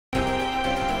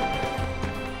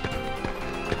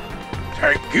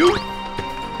Thank you.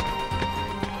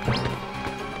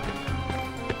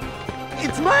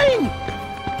 It's mine!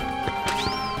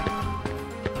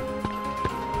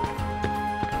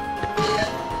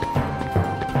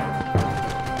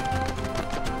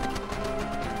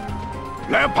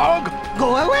 Lampog,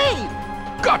 Go away!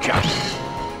 gotcha!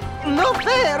 No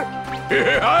fair!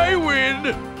 I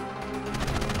win!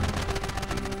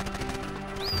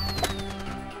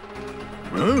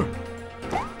 Huh?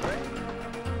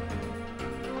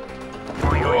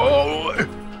 Oh!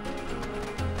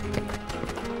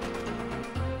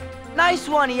 Nice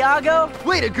one, Iago.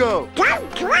 Way to go!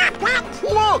 Don't drop that!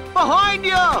 Look! Behind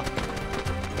you!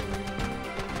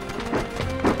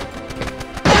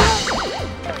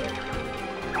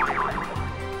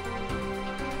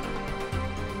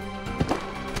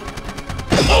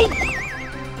 Oh!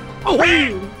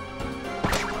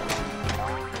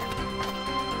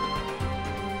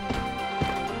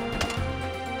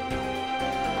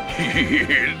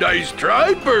 Nice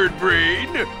try, Bird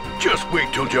Brain. Just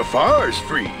wait till Jafar's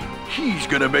free. He's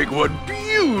gonna make one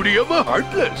beauty of a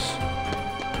Heartless.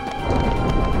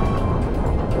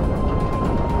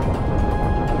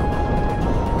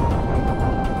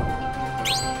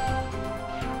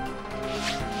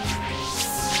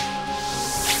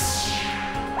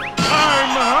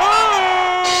 I'm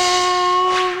home!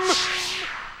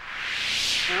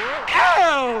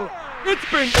 Al! It's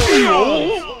been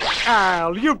eons!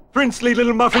 Al, you princely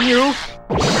little muffin, you!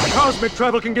 Cosmic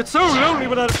travel can get so lonely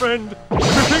without a friend. To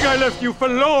think I left you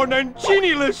forlorn and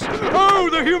genieless! Oh,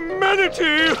 the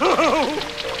humanity!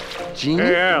 Genie?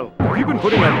 Hey, Al, have you been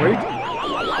putting on weight?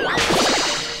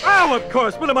 Oh, of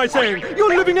course, what am I saying? You're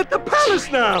living at the palace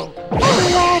now!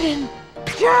 Aladdin!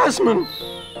 Jasmine!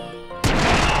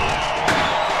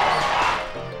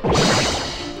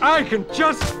 I can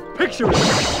just picture it!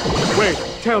 Wait,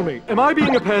 tell me, am I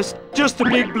being a pest? Just a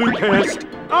big blue pest?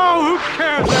 Oh, who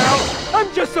cares, Al? I'm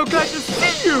just so glad to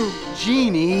see you!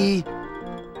 Genie!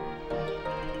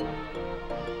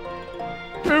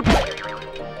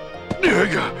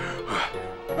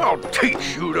 I'll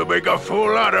teach you to make a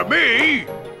fool out of me!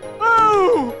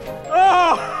 Oh!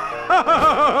 Oh!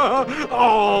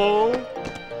 Oh!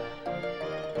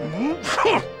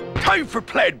 Time for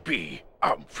Plan B.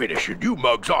 I'm finishing you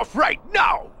mugs off right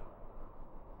now!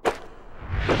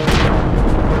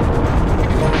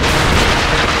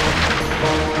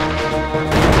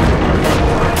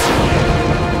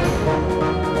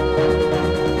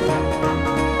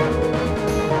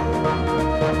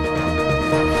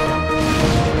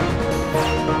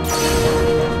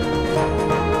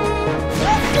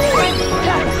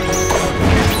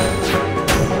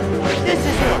 This is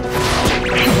it.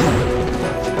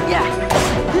 Yeah.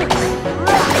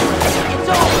 It's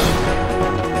over.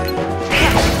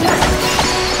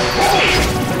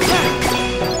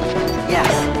 Yeah,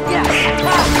 yeah.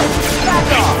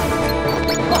 Back off.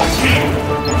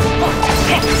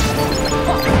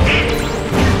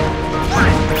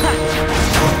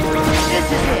 This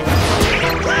is it.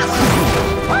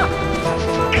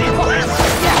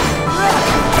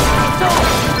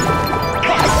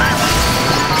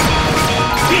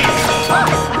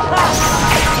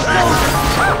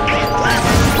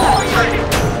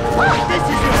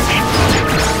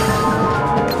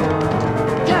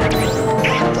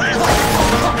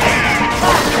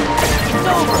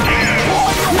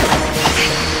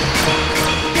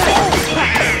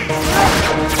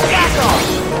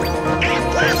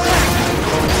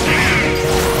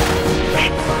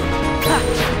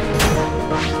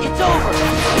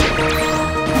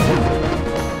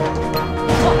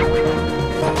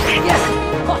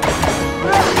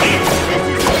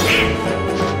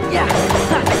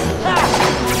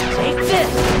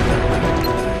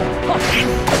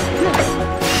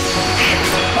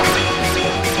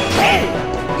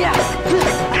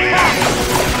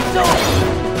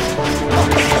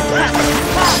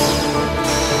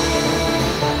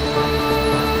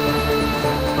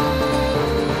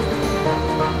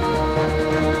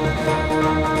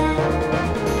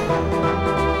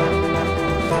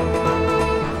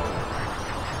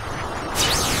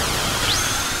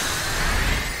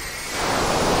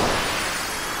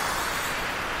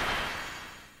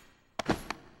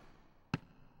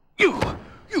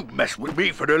 You mess with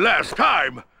me for the last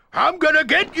time. I'm gonna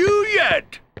get you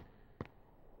yet.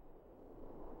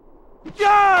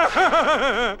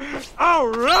 Yeah! All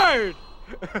right!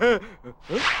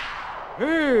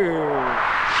 Hey!